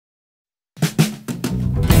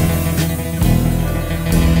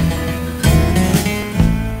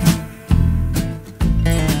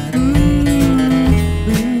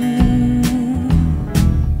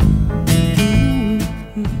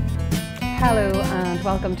and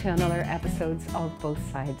welcome to another episode of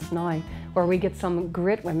Both Sides Now, where we get some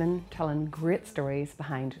great women telling great stories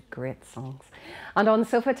behind great songs. And on the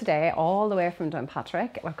sofa today, all the way from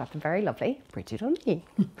Downpatrick, we've got the very lovely Brigid Oonagh.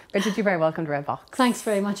 Brigid, you're very welcome to Red Box. Thanks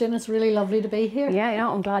very much, and it's really lovely to be here. Yeah, you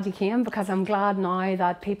know, I'm glad you came, because I'm glad now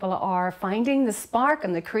that people are finding the spark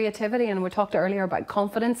and the creativity, and we talked earlier about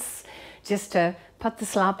confidence, just to put the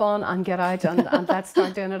slap on and get out and let's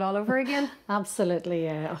start doing it all over again. Absolutely,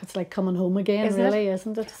 yeah. It's like coming home again,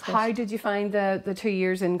 isn't it? How did you find the 2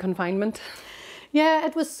 years in confinement? Yeah,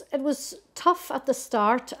 it was tough at the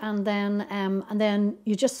start, and then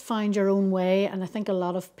you just find your own way, and I think a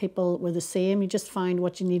lot of people were the same. You just find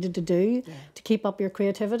what you needed to do to keep up your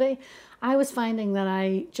creativity. I was finding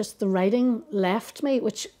that the writing left me,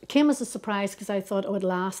 which came as a surprise, because I thought, oh, at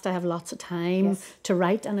last I have lots of time to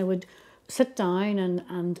write, and I would sit down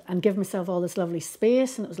and give myself all this lovely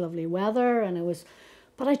space, and it was lovely weather,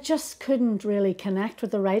 but I just couldn't really connect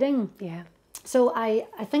with the writing. Yeah. So I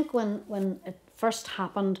think when it first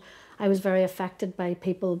happened, I was very affected by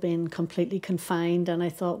people being completely confined, and I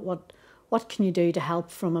thought, what can you do to help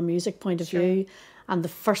from a music point of view? And the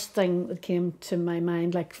first thing that came to my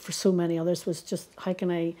mind, like for so many others, was just how can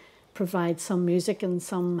I provide some music and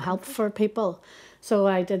some help for people? So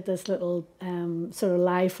I did this little sort of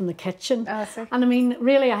live from the kitchen. And I mean,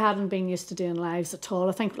 really, I hadn't been used to doing lives at all.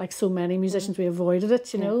 I think like so many musicians, we avoided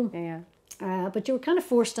it, you know. Yeah. But you were kind of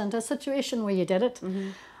forced into a situation where you did it.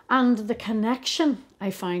 And the connection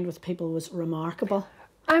I found with people was remarkable.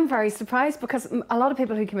 I'm very surprised, because a lot of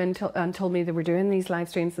people who came in and told me they were doing these live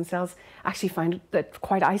streams themselves actually found it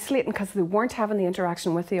quite isolating, because they weren't having the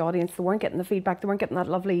interaction with the audience, they weren't getting the feedback, they weren't getting that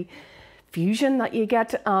lovely fusion that you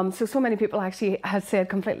get. So many people actually had said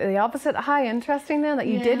completely the opposite. How interesting then that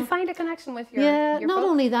you did find a connection with your not folk.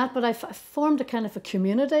 Only that, but I formed a kind of a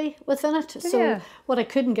community within it. So what I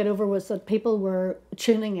couldn't get over was that people were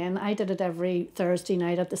tuning in. I did it every Thursday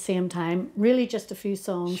night at the same time, really just a few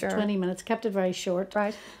songs, 20 minutes, kept it very short.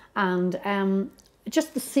 Right. And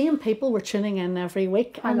just the same people were tuning in every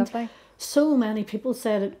week. How lovely. So many people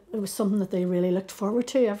said it was something that they really looked forward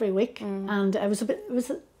to every week. And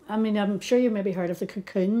I mean, I'm sure you maybe heard of the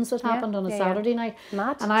Cocoons that happened on a Saturday night.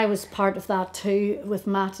 Matt. And I was part of that too, with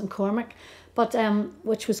Matt and Cormac, but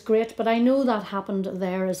which was great. But I know that happened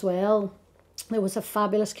there as well. There was a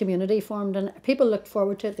fabulous community formed, and people looked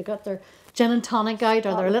forward to it. They got their gin and tonic out,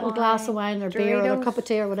 or their little glass of wine, their beer, or their cup of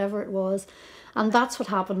tea, or whatever it was. And that's what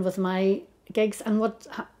happened with my gigs. And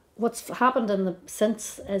what's happened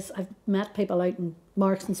since is I've met people out in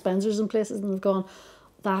Marks and Spencer's and places, and they've gone,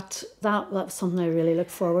 that's something I really look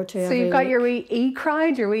forward to. So you've got your wee E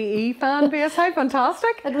crowd, your wee E fan base. How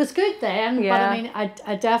fantastic! It was good then, but I mean,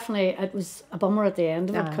 I definitely, it was a bummer at the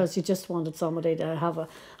end of it, because you just wanted somebody to have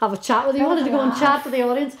a chat with you. You wanted to go and chat to the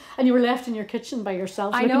audience, and you were left in your kitchen by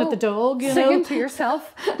yourself, looking at the dog, singing to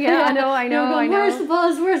yourself. Yeah, I know. Going, where's the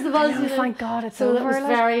buzz? Where's the buzz? Thank God it's over. So it was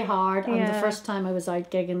very hard. And the first time I was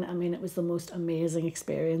out gigging, I mean, it was the most amazing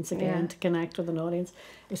experience again to connect with an audience.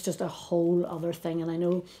 It's just a whole other thing, and I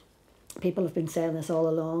know people have been saying this all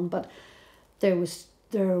along, but there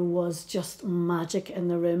was just magic in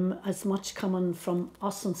the room, as much coming from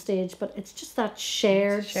us on stage, but it's just that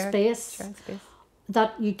shared space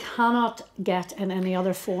that you cannot get in any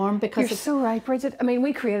other form. Because you're so right, Brigid. I mean,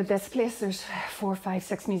 we created this place. There's 4, 5,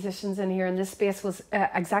 6 musicians in here, and this space was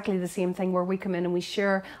exactly the same thing, where we come in and we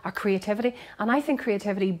share our creativity. And I think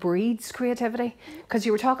creativity breeds creativity, because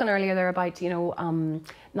you were talking earlier there about, you know,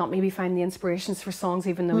 not maybe finding the inspirations for songs,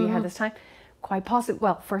 even though we had this time. Quite possible.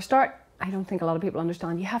 Well, for a start, I don't think a lot of people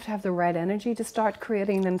understand. You have to have the right energy to start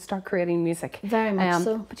creating music. Very much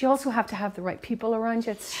so. But you also have to have the right people around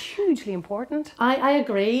you. It's hugely important. I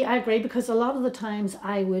agree, because a lot of the times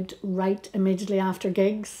I would write immediately after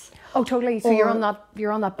gigs. Oh, totally. So you're on that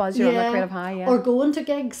buzz, you're on that creative high, Or going to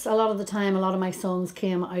gigs. A lot of the time, a lot of my songs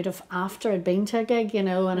came out of after I'd been to a gig, you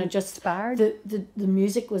know, and I just inspired. The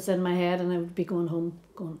music was in my head, and I would be going home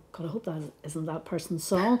going, God, I hope that isn't that person's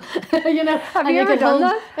song. You know, have you ever done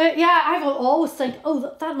that? Yeah, I will always think,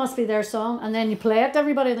 oh, that must be their song, and then you play it to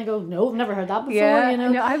everybody, and they go, no, I've never heard that before. Yeah, you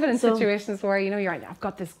know, I've been in situations where, you know, you're like, I've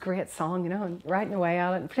got this great song, you know, and writing away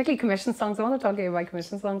at it, particularly commission songs. I want to talk to you about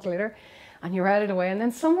commission songs later, and you write it away, and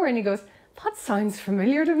then somewhere in you goes, that sounds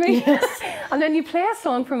familiar to me. Yes. And then you play a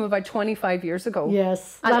song from about 25 years ago.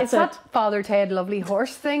 Yes, and it's that Father Ted Lovely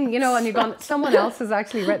Horse thing, you know, and you've gone, someone else has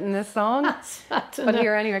actually written this song. But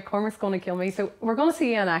here, anyway, Cormac's going to kill me. So we're going to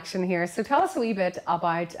see you in action here. So tell us a wee bit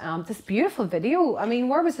about this beautiful video. I mean,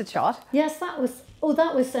 where was it shot? Yes, that was Oh,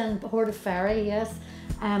 that was in Ferry, yes.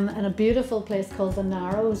 In a beautiful place called the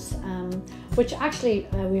Narrows, which actually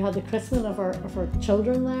we had the christening of our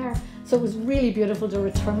children there. So it was really beautiful to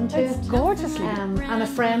return to it. Gorgeously. And a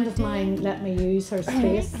friend of mine let me use her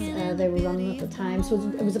space. They were running at the time. So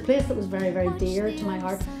it was a place that was very, very dear to my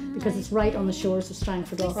heart because it's right on the shores of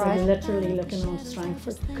Strangford Lough. Right. You're literally looking onto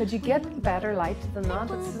Strangford. Could you get better light than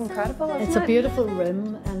that? It's incredible, isn't It's it? a beautiful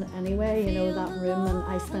room, and anyway, you know, that room, and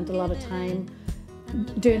I spent a lot of time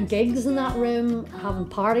doing gigs in that room, having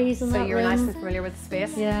parties in that room. So you're nice and familiar with the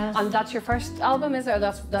space. Yeah. And that's your first album, is it? Or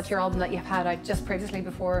that's your album that you've had out just previously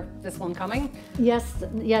before this one coming? Yes,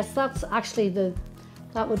 that's actually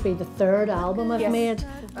that would be the third album I've Yes. made.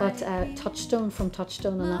 But Touchstone, from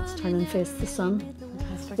Touchstone, and that's Turn and Face the Sun,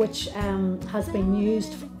 Fantastic. which has been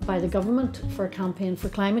used by the government for a campaign for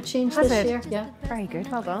climate change Has this it? year. Yeah. Very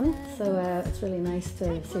good, well done. So it's really nice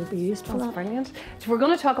to see it be used for That's that. brilliant. So we're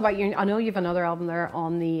going to talk about you. I know you've another album there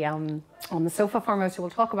on the sofa format, so we'll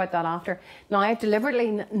talk about that after. Now, I've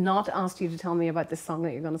deliberately not asked you to tell me about this song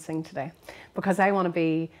that you're going to sing today, because I want to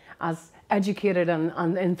be as educated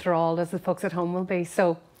and enthralled as the folks at home will be.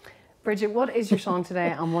 So, Brigid, what is your song today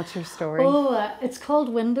and what's your story? Oh, it's called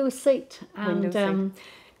Window Seat. And, Window Seat.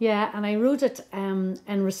 Yeah, and I wrote it in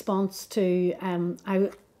response to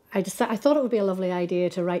I thought it would be a lovely idea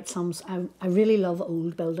to write some. I really love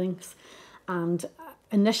old buildings, and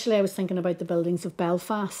initially I was thinking about the buildings of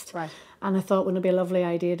Belfast. Right. And I thought, wouldn't it be a lovely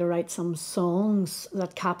idea to write some songs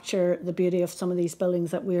that capture the beauty of some of these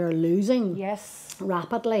buildings that we are losing Yes.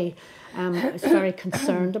 rapidly. I was very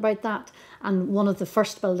concerned about that. And one of the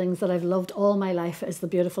first buildings that I've loved all my life is the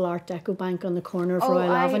beautiful Art Deco bank on the corner of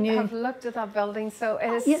Royal Avenue. I have looked at that building, so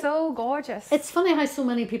it is so gorgeous. It's funny how so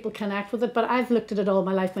many people connect with it, but I've looked at it all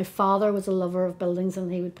my life. My father was a lover of buildings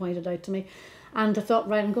and he would point it out to me. And I thought,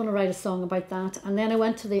 right, I'm going to write a song about that. And then I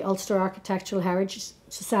went to the Ulster Architectural Heritage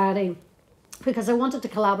Society because I wanted to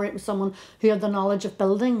collaborate with someone who had the knowledge of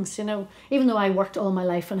buildings, you know. Even though I worked all my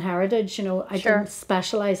life in heritage, you know, I didn't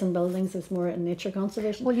specialise in buildings, it's more in nature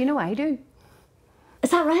conservation. Well, you know I do. Is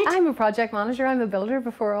that right? I'm a project manager, I'm a builder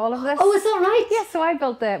before all of this. Oh, is that right? Yes, so I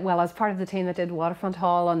built I was part of the team that did Waterfront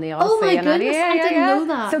Hall on the Odyssey. Oh my goodness, I didn't know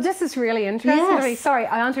that. So this is really interesting to me. Sorry,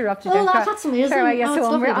 I interrupted you. Oh, that's amazing. Sorry, yes, Oh, so it's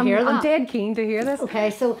lovely to hear that. I'm dead keen to hear this. Okay,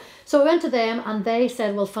 so I went to them and they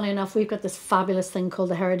said, well, funny enough, we've got this fabulous thing called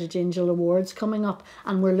the Heritage Angel Awards coming up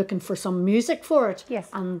and we're looking for some music for it. Yes.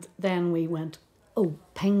 And then we went, oh,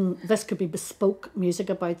 ping, this could be bespoke music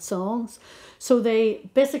about songs. So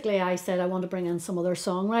I said I want to bring in some other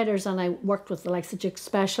songwriters, and I worked with the likes of Duke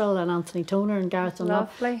Special and Anthony Toner and Gareth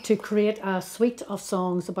Dunlop to create a suite of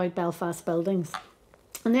songs about Belfast buildings.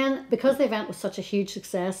 And then, because the event was such a huge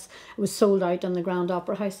success, it was sold out in the Grand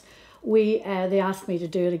Opera House, they asked me to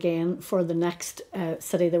do it again for the next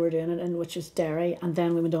city they were doing it in, which was Derry, and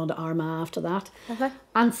then we went on to Armagh after that. Okay.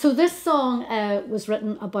 And so this song was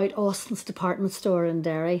written about Austin's department store in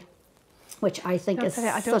Derry, which I think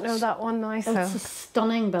I don't know that one now. So. It's a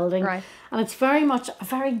stunning building, Right. and it's very much a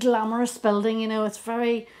very glamorous building. You know, it's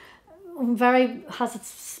very has its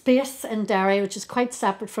space in Derry, which is quite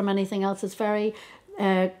separate from anything else. It's very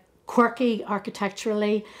quirky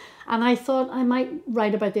architecturally. And I thought I might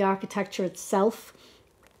write about the architecture itself.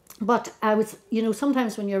 But I was, you know,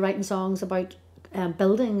 sometimes when you're writing songs about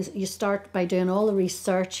buildings, you start by doing all the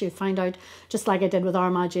research. You find out, just like I did with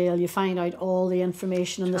Armagh Jail, you find out all the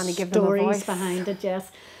information and the stories behind it,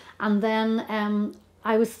 yes. And then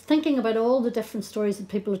I was thinking about all the different stories that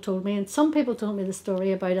people had told me. And some people told me the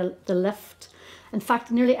story about the lift. In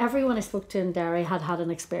fact, nearly everyone I spoke to in Derry had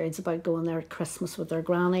an experience about going there at Christmas with their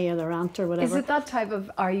granny or their aunt or whatever. Is it that type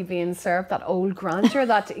of Are You Being Served, that old grandeur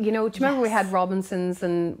that, you know, do you remember we had Robinsons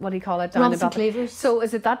and what do you call it? Robinson Cleavers. So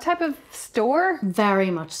is it that type of store?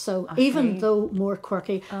 Very much so, even though more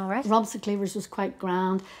quirky. All right. Robinson Cleavers was quite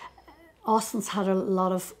grand. Austin's had a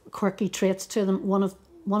lot of quirky traits to them. One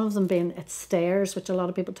of them being its stairs, which a lot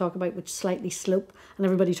of people talk about, which slightly slope, and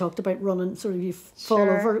everybody talked about running, sort of you fall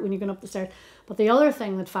over it when you're going up the stairs. But the other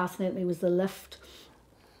thing that fascinated me was the lift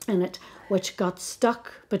in it, which got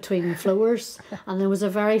stuck between floors, and there was a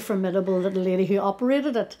very formidable little lady who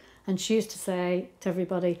operated it, and she used to say to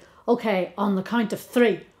everybody, okay, on the count of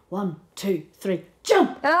 3, 1, 2, 3,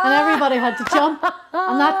 jump! And everybody had to jump,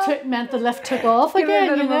 and that meant the lift took off again, Give it a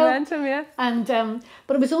bit you of know. momentum, yeah. And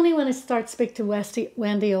but it was only when I started to speak to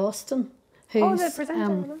Wendy Austin, who's the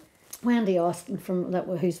presenter. Wendy Austin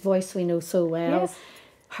whose voice we know so well. Yes.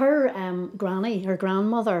 Her granny, her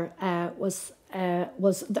grandmother, that was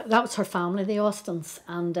her family, the Austins,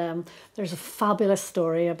 and there's a fabulous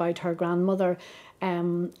story about her grandmother,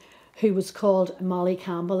 who was called Molly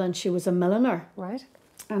Campbell, and she was a milliner. Right.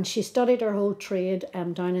 And she studied her whole trade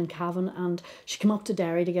down in Cavan, and she came up to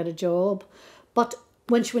Derry to get a job. But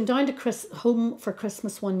when she went down to home for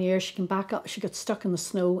Christmas one year, she came back up. She got stuck in the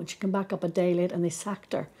snow, and she came back up a day late, and they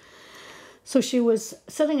sacked her. So she was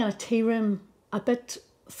sitting in a tea room, a bit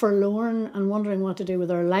forlorn and wondering what to do with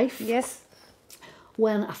her life. Yes.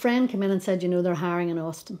 When a friend came in and said, you know, they're hiring in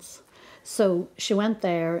Austin's. So she went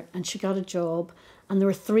there and she got a job, and there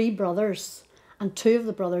were 3 brothers, and 2 of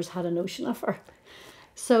the brothers had a notion of her.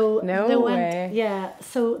 So no way. Yeah,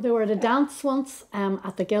 so they were at a dance once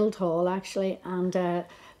at the Guildhall actually, and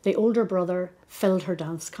the older brother filled her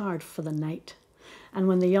dance card for the night. And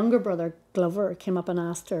when the younger brother, Glover, came up and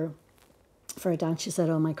asked her for a dance, she said,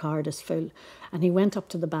 oh, my card is full. And he went up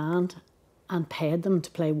to the band and paid them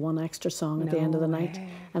to play 1 extra song at the end of the night.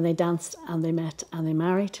 And they danced and they met and they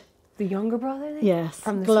married. The younger brother then? Yes,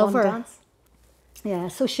 from this Glover. one dance? Yeah,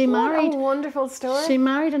 so she married. What a wonderful story. She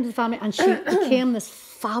married into the family, and she became this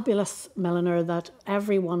fabulous milliner that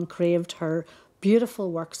everyone craved her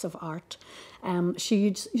beautiful works of art. She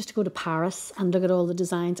used to go to Paris and look at all the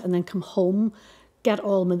designs, and then come home, get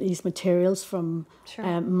all of these materials from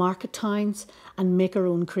market towns, and make her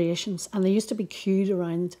own creations. And they used to be queued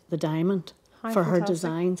around the diamond for her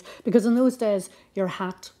designs, because in those days your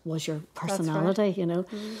hat was your personality, you know.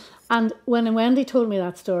 And when Wendy told me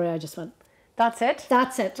that story, I just went, that's it?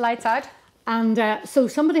 That's it. Lights out. And so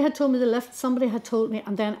somebody had told me the lift, somebody had told me,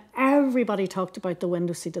 and then everybody talked about the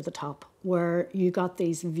window seat at the top, where you got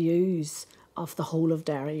these views of the whole of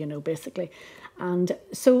Derry, you know, basically. And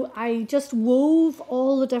so I just wove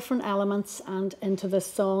all the different elements and into this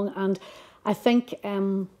song. And I think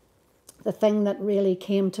the thing that really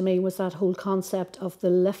came to me was that whole concept of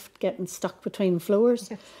the lift getting stuck between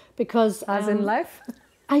floors. Because as in life?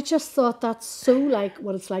 I just thought that's so like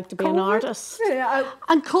what it's like to be an artist. Yeah,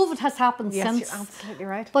 and COVID has happened since. Yes, you're absolutely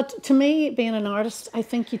right. But to me, being an artist, I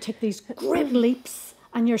think you take these great leaps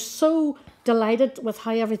and you're so delighted with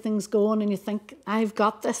how everything's going, and you think, I've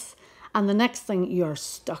got this. And the next thing, you're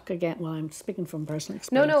stuck again. Well, I'm speaking from personal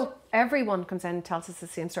experience. No, everyone comes in and tells us the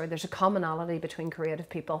same story. There's a commonality between creative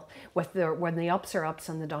people with when the ups are ups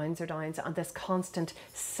and the downs are downs, and this constant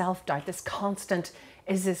self-doubt, this constant,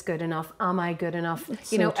 is this good enough? Am I good enough?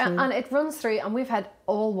 It's you know, so true. and it runs through, and we've had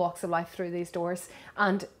all walks of life through these doors,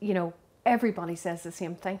 and you know, everybody says the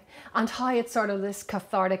same thing, and how it's sort of this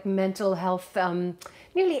cathartic mental health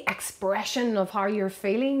nearly expression of how you're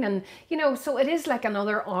feeling, and you know, so it is like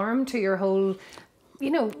another arm to your whole, you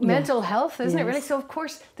know, mental health, isn't it really? So of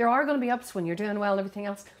course there are going to be ups when you're doing well and everything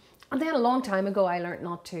else. And then a long time ago I learned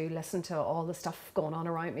not to listen to all the stuff going on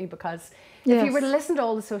around me, because if you were to listen to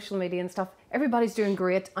all the social media and stuff, everybody's doing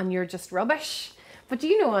great and you're just rubbish. But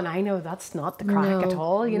you know, and I know that's not the crack at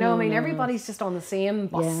all. You know, I mean, everybody's just on the same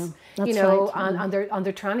bus. You know, and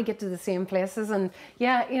they're trying to get to the same places. And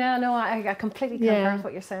I completely concur with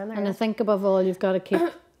what you're saying there. And I think above all, you've got to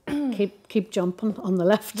keep jumping on the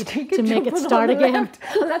left to make it start again. And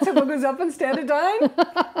that's how it goes up instead of down.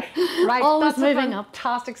 Right, always that's moving a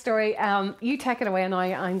fantastic story. You take it away, and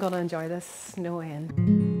I'm going to enjoy this no end.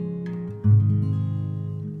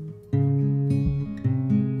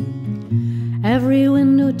 Every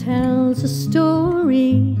window tells a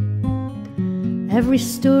story. Every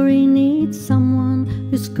story needs someone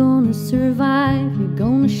who's gonna survive. You're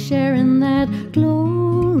gonna share in that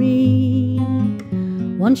glory.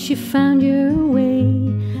 Once you found your way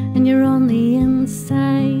and you're on the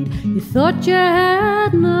inside, you thought you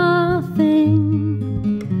had nothing,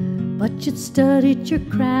 but you'd studied your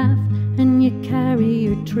craft and you carry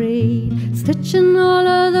your trade, stitching all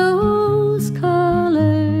of those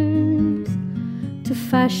colors to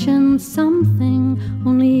fashion something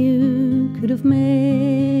only you could have made.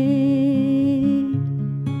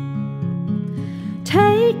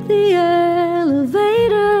 Take the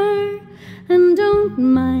elevator and don't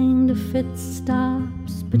mind if it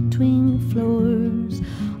stops between floors.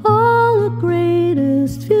 All the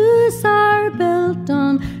greatest views are built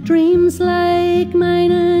on dreams like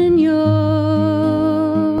mine and yours.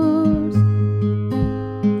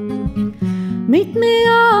 Meet me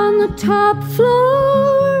on the top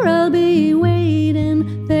floor, I'll be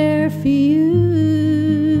waiting there for you.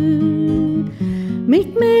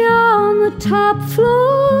 Meet me on the top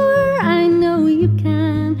floor, I know you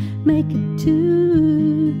can make it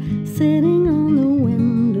too. Sitting on the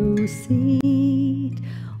window seat,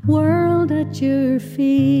 world at your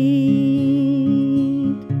feet.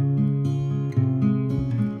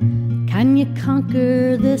 Can you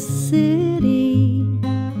conquer this city?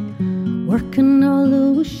 Working all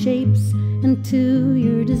those shapes into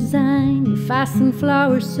your design. You fasten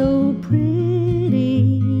flowers so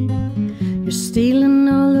pretty. You're stealing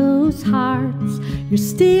all those hearts. you're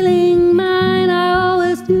stealing mine. I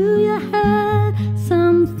always knew you had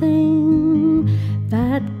something,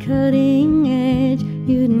 that cutting edge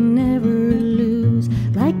you'd never lose,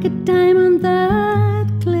 like a diamond that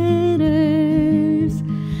glitters.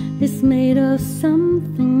 It's made of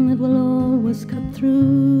something that will always cut through.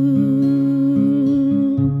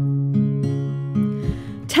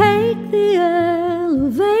 Take the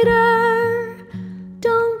elevator,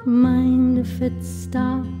 don't mind if it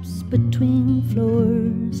stops between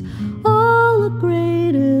floors. All the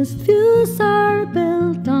greatest views are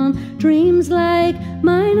built on dreams like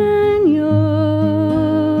mine and yours.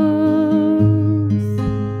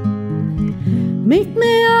 Meet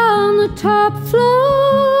me on the top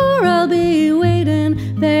floor, I'll be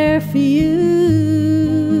waiting there for you.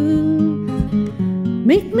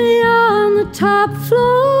 Meet me on the top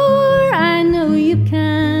floor, I know you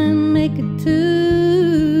can make it too.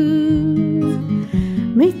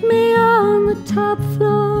 Meet me on the top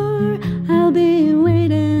floor, I'll be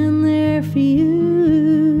waiting there for you.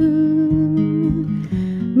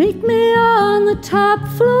 Meet me on the top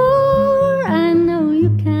floor, I know you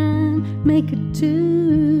can make it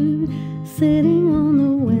too. Sitting on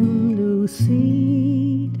the window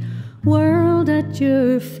seat, world at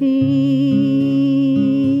your feet.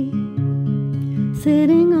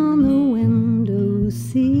 Sitting on the window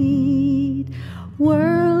seat,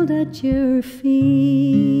 world at your feet.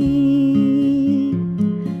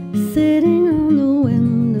 Sitting on the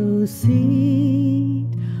window seat,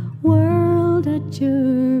 world at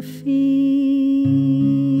your feet.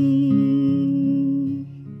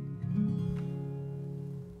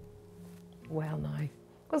 Well, now,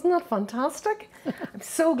 wasn't that fantastic? I'm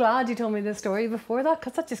so glad you told me this story before that,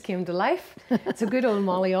 because that just came to life. It's a good old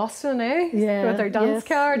Molly Austin, eh? Yeah, with her dance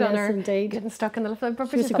card and her indeed. getting stuck in the lift.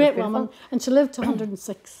 She was a great woman, and she lived to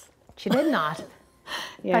 106. She did not.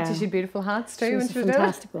 Yeah. Actually, she had beautiful hats too. She was when a she was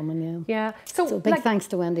fantastic woman, yeah. Yeah. So big thanks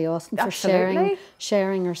to Wendy Austin for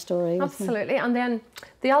sharing her story with me. Absolutely. And then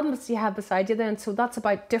the albums you have beside you then, so that's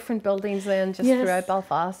about different buildings then, just throughout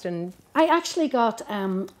Belfast. And I actually got,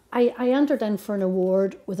 I entered in for an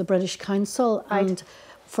award with the British Council and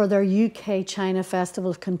for their UK China Festival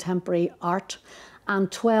of Contemporary Art.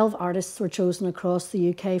 And 12 artists were chosen across the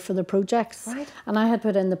UK for the projects. Right. And I had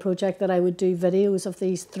put in the project that I would do videos of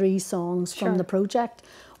these 3 songs from the project.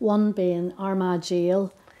 One being Armagh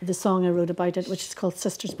Jail, the song I wrote about it, which is called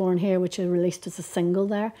Sisters Born Here, which I released as a single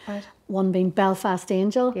there. Right. One being Belfast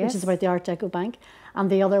Angel, which is about the Art Deco Bank. And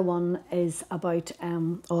the other one is about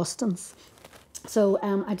Austin's. So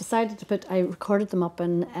I decided to I recorded them up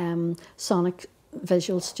in Sonic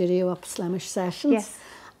Visual Studio up Slemish Sessions. Yes.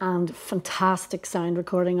 And fantastic sound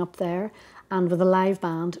recording up there, and with a live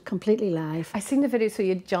band, completely live. I seen the video, so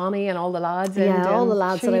you had Johnny and all the lads. Yeah, all the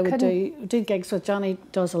lads that I would do gigs with. Johnny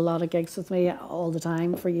does a lot of gigs with me all the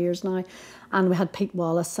time for years now. And we had Pete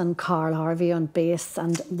Wallace and Carl Harvey on bass,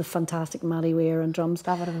 and the fantastic Matty Weir on drums.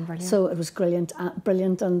 That would have been brilliant. So it was brilliant, and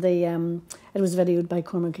it was videoed by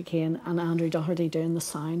Cormac O'Kane and Andrew Doherty doing the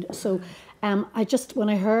sound. So when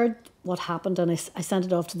I heard what happened, and I sent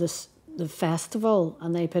it off to the festival,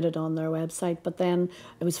 and they put it on their website, but then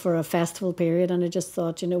it was for a festival period, and I just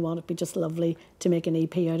thought, you know what, it'd be just lovely to make an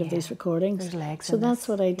EP out of these recordings. There's legs so that's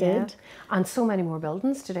what I did. Yeah. And so many more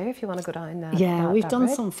buildings to do if you want to go down there. We've done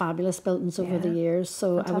some fabulous buildings over the years,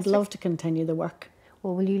 so fantastic. I would love to continue the work.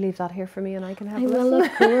 Well, will you leave that here for me and I can have a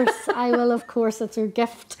listen? I will, of course. It's your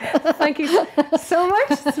gift. Thank you so much.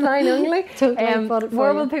 It's mine only. Totally.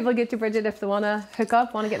 Where will people get to Brigid if they want to hook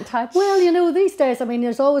up, want to get in touch? Well, you know, these days, I mean,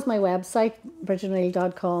 there's always my website,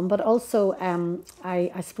 brigidneil.com, but also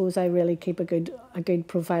I suppose I really keep a good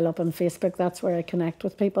profile up on Facebook. That's where I connect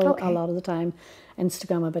with people a lot of the time.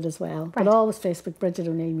 Instagram a bit as well, but always Facebook, Brigid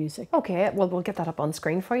O'Neill Music. Okay, well, we'll get that up on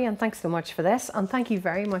screen for you, and thanks so much for this, and thank you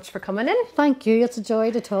very much for coming in. Thank you, it's a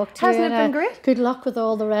joy to talk to you. Hasn't it been great? Good luck with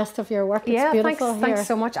all the rest of your work. It's beautiful here. Thanks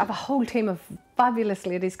so much. I have a whole team of fabulous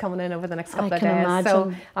ladies coming in over the next couple of days. Imagine.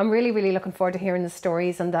 So I'm really, really looking forward to hearing the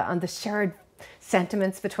stories and the shared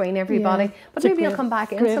sentiments between everybody. Yeah, but maybe you'll come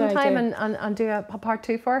back in sometime and do a part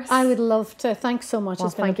 2 for us. I would love to. Thanks so much. Well,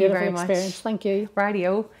 it's been a beautiful experience. Thank you.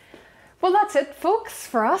 Rightio. Well, that's it, folks,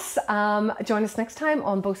 for us. Join us next time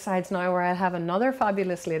on Both Sides Now, where I'll have another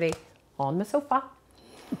fabulous lady on my sofa.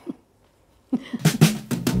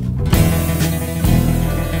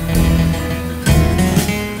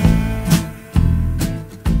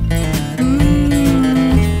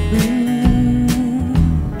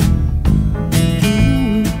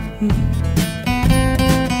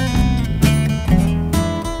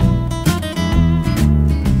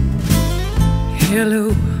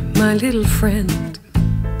 Hello, my little friend,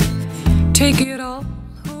 take it all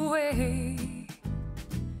away.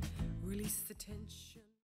 release the tension.